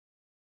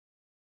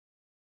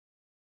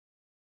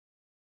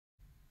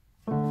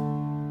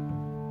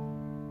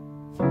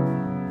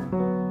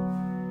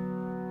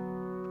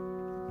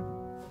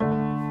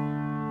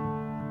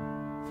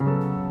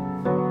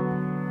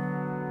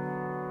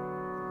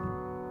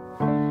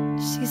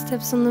She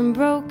steps on the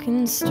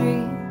broken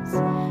streets,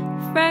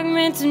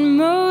 fragmented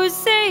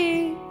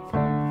mosaic,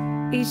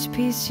 each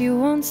piece she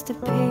wants to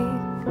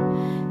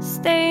pick,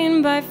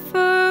 stained by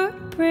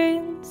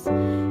footprints.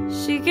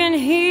 She can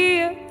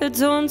hear the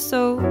torn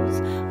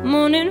souls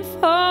mourning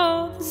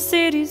for the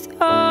city's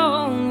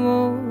own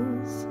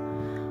walls,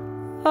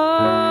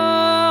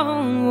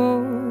 own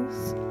walls.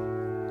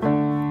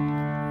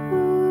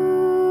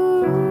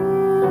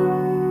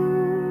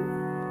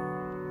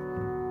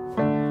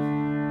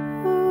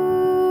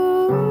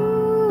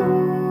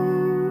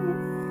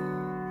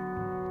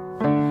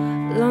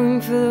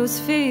 Longing for those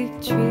fig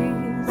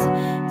trees,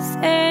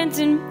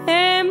 scented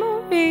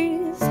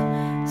memories,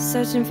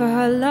 searching for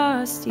her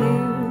lost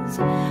years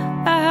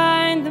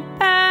behind the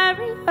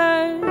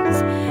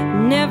barriers,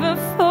 never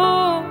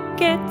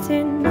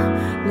forgetting,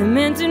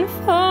 lamenting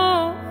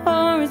for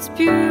its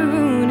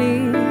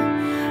beauty,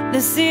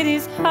 the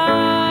city's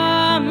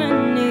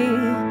harmony.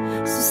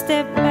 So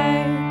step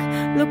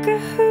back, look at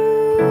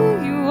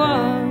who you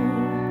are,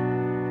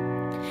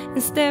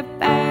 and step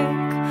back,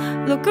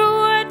 look at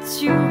what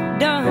you've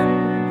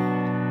done.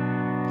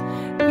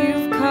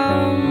 You've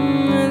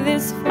come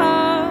this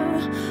far,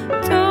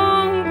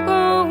 don't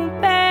go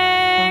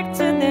back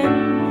to then,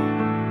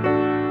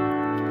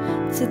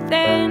 to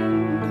then.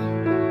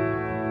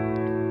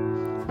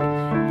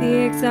 The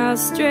exiled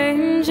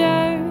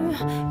stranger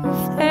who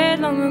fled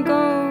long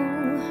ago,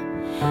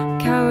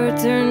 coward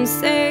turned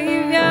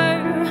savior,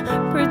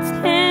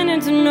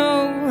 pretending to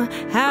know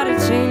how to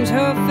change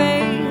her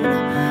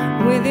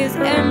fate with his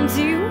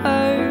empty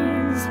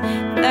words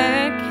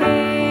that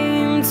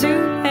came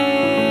to pay.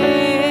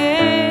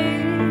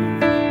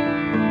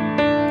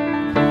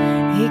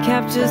 He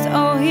captures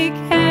all he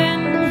can,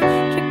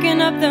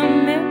 tricking up the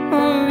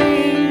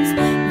memories,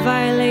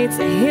 violates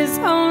his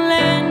own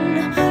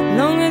land,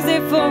 long as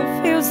it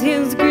fulfills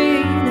his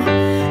greed,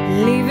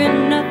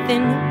 leaving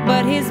nothing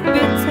but his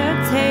bitter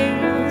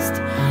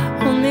taste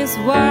on this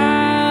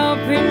wild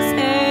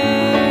princess.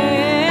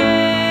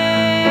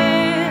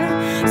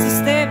 So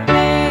step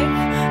back,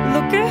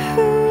 look at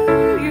who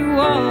you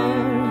are,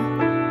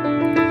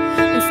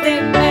 and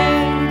step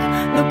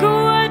back, look at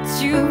what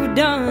you've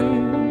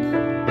done.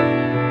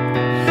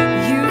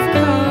 You've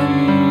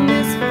come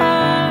this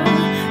far,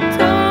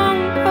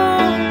 don't go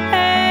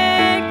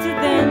back to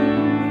then,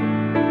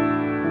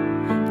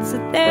 to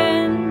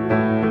then.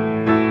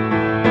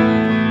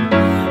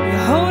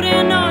 You're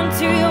holding on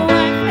to your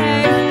white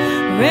flag,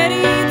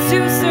 ready to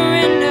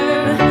surrender.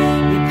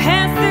 You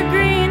passed the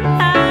green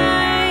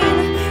line,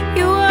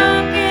 you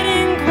are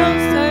getting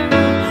closer,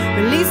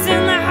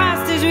 releasing the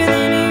hostage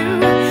within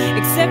you,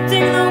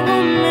 accepting the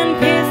woman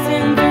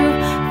piercing through,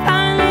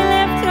 finally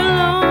left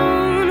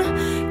alone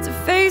to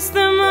face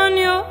them on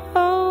your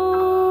own.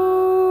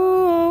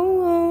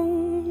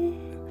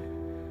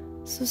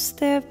 So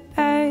step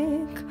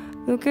back,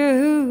 look at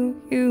who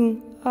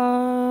you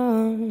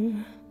are,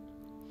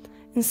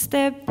 and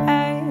step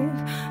back,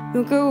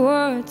 look at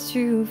what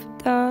you've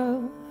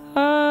done.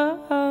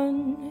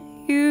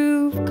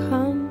 You've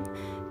come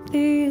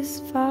this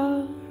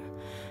far,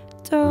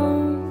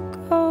 don't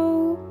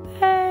go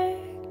back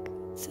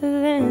to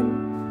then,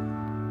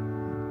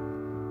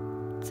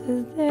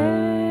 to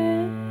then.